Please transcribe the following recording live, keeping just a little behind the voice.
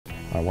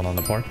I want an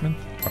apartment,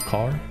 a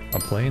car, a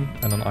plane,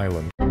 and an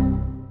island.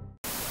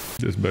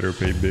 This better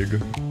pay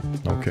big.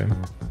 Okay.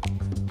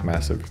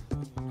 Massive.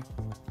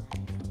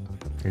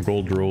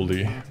 Gold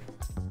rolly.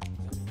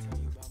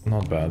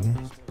 Not bad.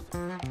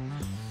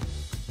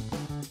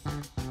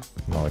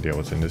 No idea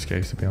what's in this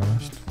case, to be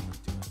honest.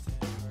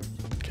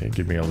 Okay,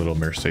 give me a little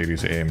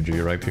Mercedes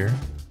AMG right here.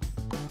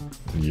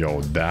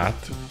 Yo, that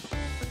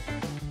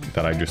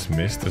I just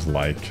missed is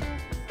like...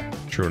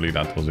 Surely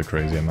that was a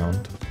crazy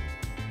amount.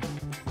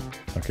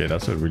 Okay,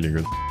 that's a really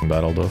good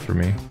battle though for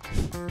me.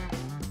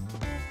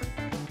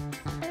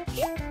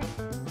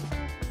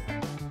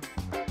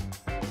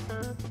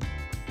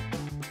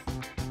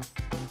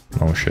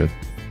 Oh shit.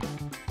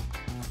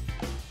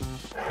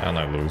 And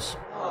I lose.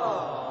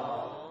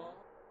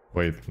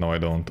 Wait, no I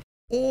don't.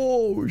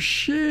 Oh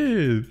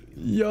shit!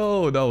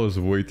 Yo, that was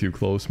way too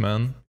close,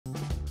 man.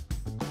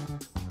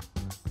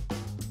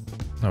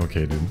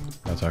 Okay, dude.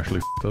 That's actually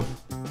f***ed up.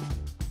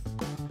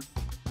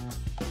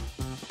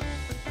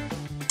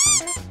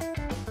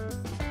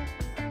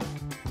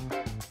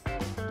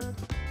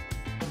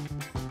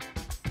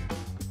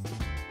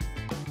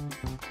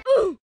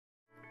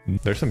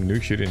 There's some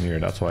nuke shit in here,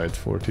 that's why it's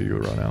 40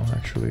 euro now,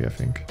 actually, I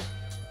think.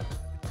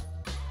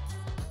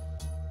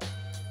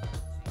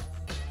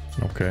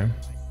 Okay,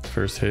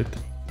 first hit.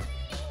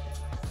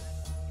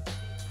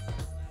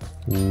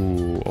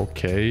 Ooh,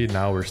 okay,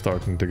 now we're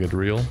starting to get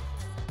real.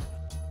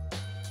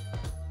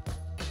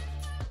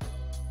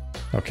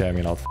 Okay, I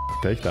mean, I'll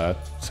take that,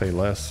 say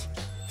less.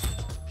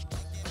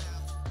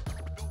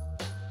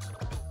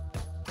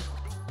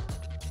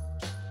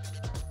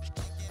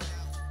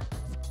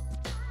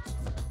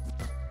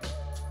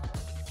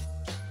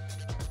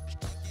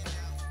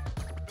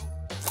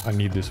 I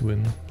need this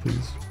win,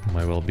 please.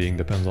 My well-being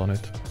depends on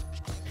it.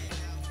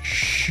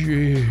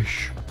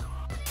 Sheesh.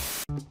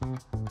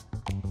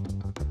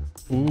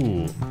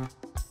 Ooh.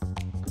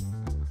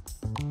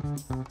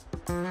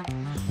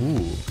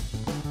 Ooh.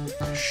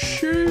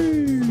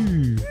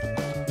 Sheesh.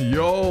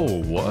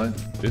 Yo, what?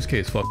 This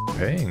case fucking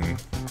paying.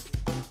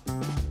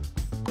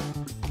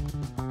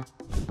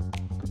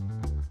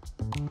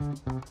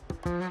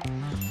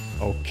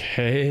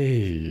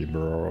 Okay,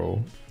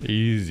 bro.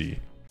 Easy.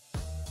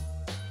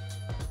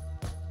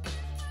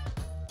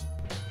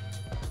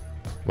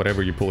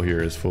 Whatever you pull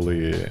here is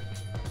fully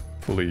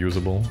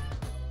usable.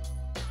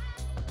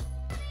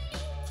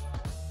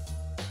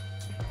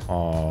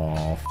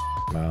 Oh,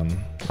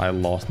 man. I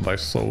lost by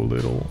so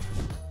little.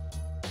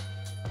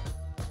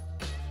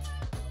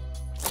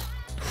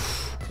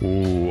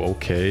 Ooh,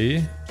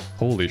 okay.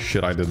 Holy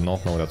shit, I did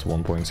not know that's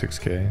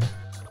 1.6k.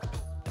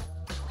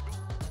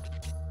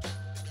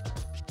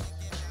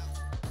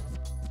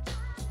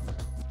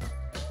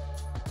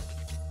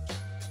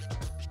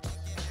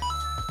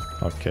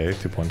 Okay,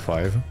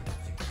 2.5.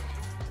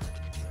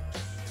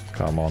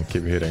 Come on,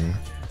 keep hitting.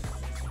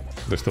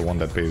 This is the one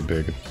that pays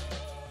big.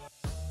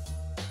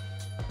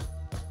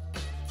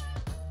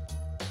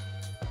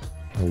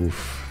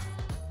 Oof.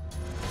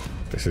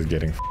 This is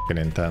getting f***ing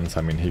intense.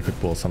 I mean, he could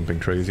pull something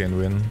crazy and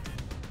win.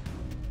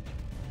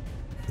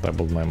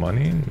 Doubled my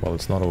money? Well,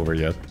 it's not over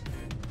yet.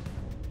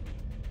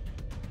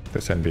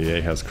 This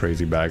NBA has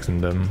crazy bags in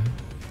them.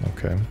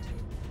 Okay.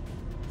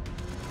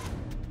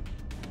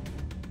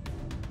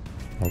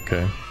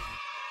 Okay.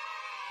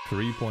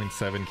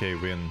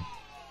 3.7k win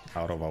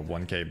out of a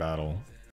 1k battle.